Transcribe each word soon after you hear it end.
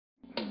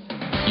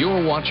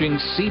You're watching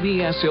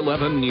CBS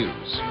 11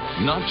 News.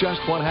 Not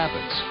just what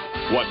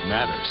happens, what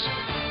matters.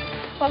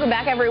 Welcome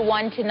back,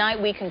 everyone.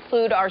 Tonight we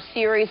conclude our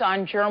series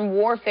on germ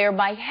warfare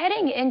by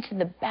heading into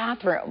the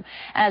bathroom.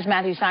 As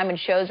Matthew Simon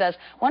shows us,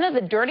 one of the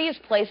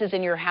dirtiest places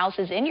in your house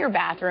is in your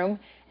bathroom.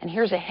 And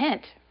here's a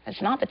hint.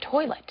 It's not the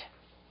toilet.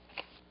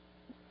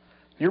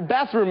 Your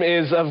bathroom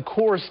is, of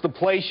course, the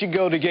place you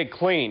go to get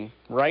clean,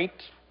 right?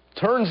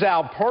 Turns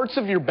out parts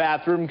of your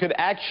bathroom could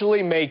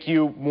actually make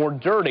you more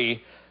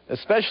dirty,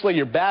 especially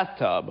your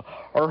bathtub.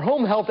 Our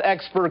home health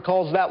expert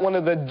calls that one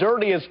of the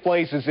dirtiest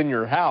places in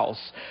your house.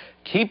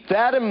 Keep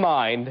that in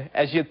mind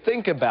as you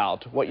think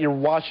about what you're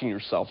washing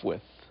yourself with.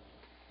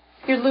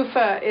 Your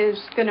loofah is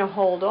going to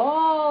hold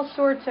all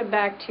sorts of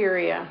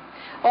bacteria.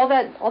 All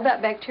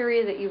that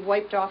bacteria that you've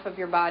wiped off of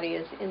your body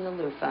is in the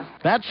loofah.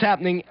 That's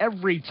happening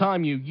every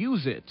time you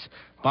use it.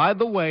 By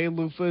the way,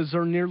 loofahs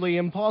are nearly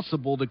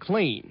impossible to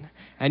clean.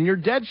 And your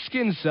dead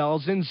skin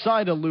cells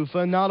inside a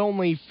loofah not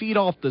only feed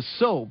off the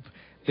soap,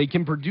 they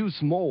can produce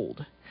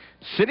mold.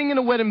 Sitting in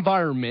a wet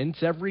environment,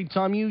 every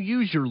time you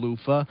use your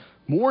loofah,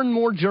 more and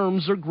more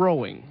germs are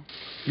growing.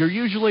 You're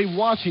usually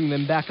washing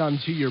them back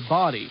onto your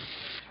body.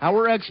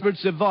 Our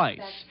experts advise,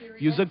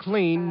 use a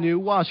clean, new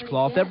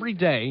washcloth every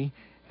day,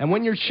 and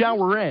when your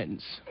shower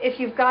ends. If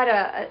you've got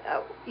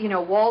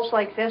walls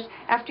like this,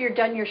 after you're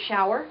done your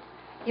shower,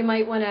 you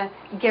might want to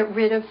get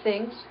rid of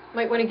things. You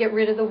might want to get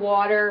rid of the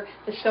water,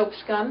 the soap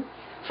scum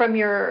from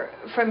your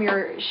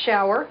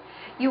shower.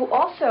 You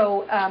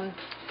also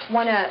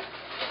want to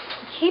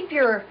keep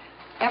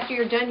after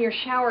you're done your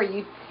shower,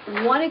 you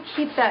want to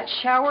keep that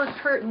shower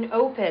curtain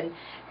open,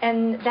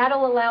 and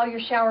that'll allow your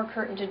shower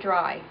curtain to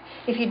dry.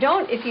 If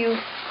you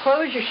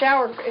close your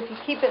shower, if you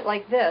keep it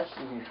like this,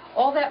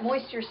 all that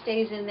moisture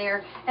stays in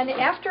there, and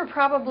after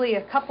probably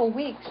a couple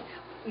weeks,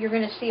 you're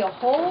going to see a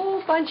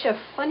whole bunch of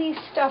funny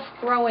stuff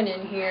growing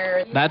in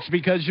here. That's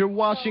because you're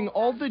washing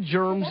all the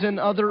germs and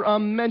other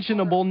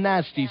unmentionable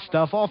nasty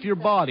stuff off your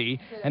body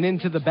and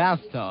into the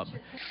bathtub.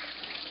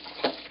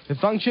 It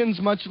functions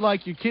much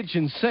like your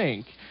kitchen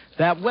sink.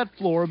 That wet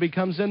floor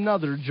becomes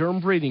another germ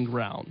breeding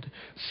ground,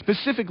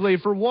 specifically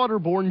for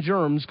waterborne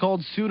germs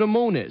called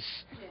Pseudomonas.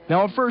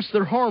 Now, at first,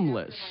 they're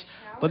harmless,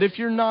 but if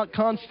you're not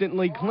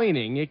constantly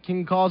cleaning, it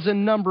can cause a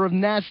number of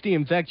nasty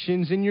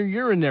infections in your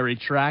urinary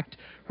tract,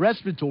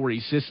 respiratory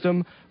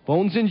system,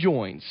 bones and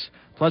joints,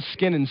 plus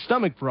skin and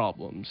stomach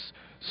problems.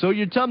 So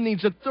your tub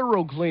needs a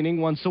thorough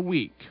cleaning once a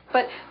week.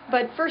 But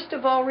first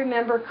of all,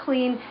 remember,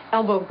 clean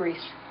elbow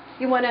grease.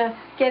 You want to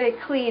get it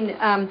clean. You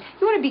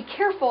want to be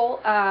careful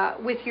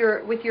with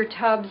your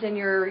tubs and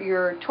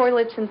your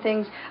toilets and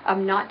things,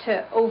 not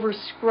to over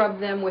scrub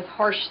them with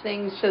harsh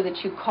things so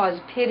that you cause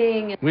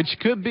pitting. Which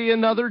could be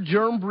another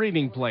germ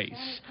breeding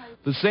place.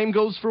 The same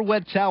goes for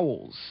wet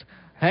towels.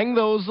 Hang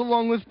those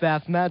along with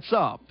bath mats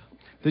up.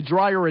 The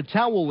drier a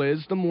towel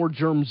is, the more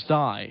germs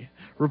die.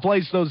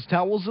 Replace those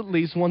towels at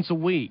least once a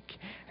week.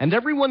 And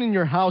everyone in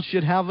your house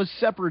should have a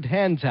separate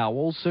hand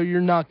towel so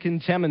you're not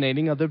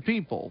contaminating other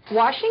people.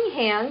 Washing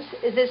hands,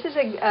 this is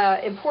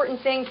an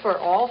important thing for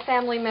all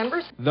family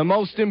members. The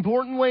most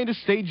important way to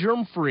stay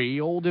germ-free,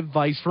 old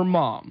advice from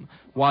Mom.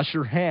 Wash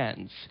your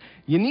hands.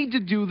 You need to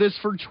do this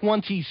for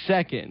 20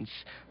 seconds.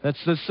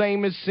 That's the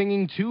same as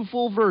singing 2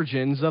 full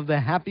versions of the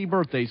Happy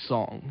Birthday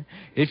song.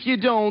 If you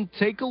don't,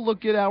 take a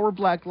look at our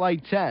black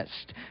light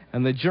test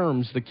and the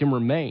germs that can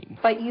remain.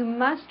 But you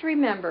must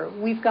remember,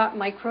 we've got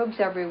microbes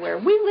everywhere.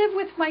 We live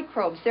with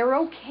microbes. They're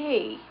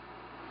okay.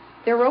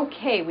 They're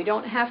okay. We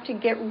don't have to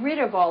get rid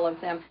of all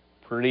of them.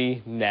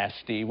 Pretty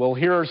nasty. Well,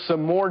 here are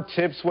some more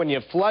tips when you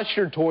flush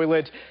your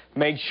toilet.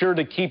 Make sure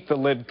to keep the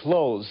lid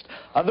closed.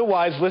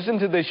 Otherwise, listen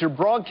to this, you're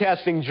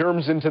broadcasting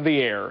germs into the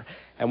air.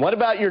 And what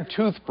about your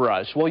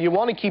toothbrush? Well, you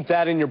want to keep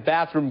that in your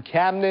bathroom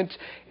cabinet.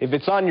 If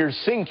it's on your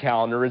sink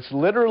counter, it's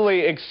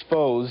literally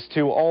exposed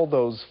to all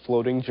those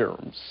floating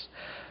germs.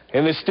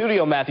 In the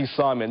studio, Matthew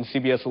Simon,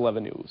 CBS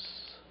 11 News.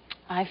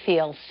 I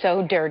feel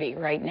so dirty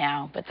right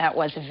now, but that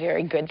was a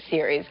very good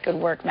series. Good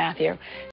work, Matthew.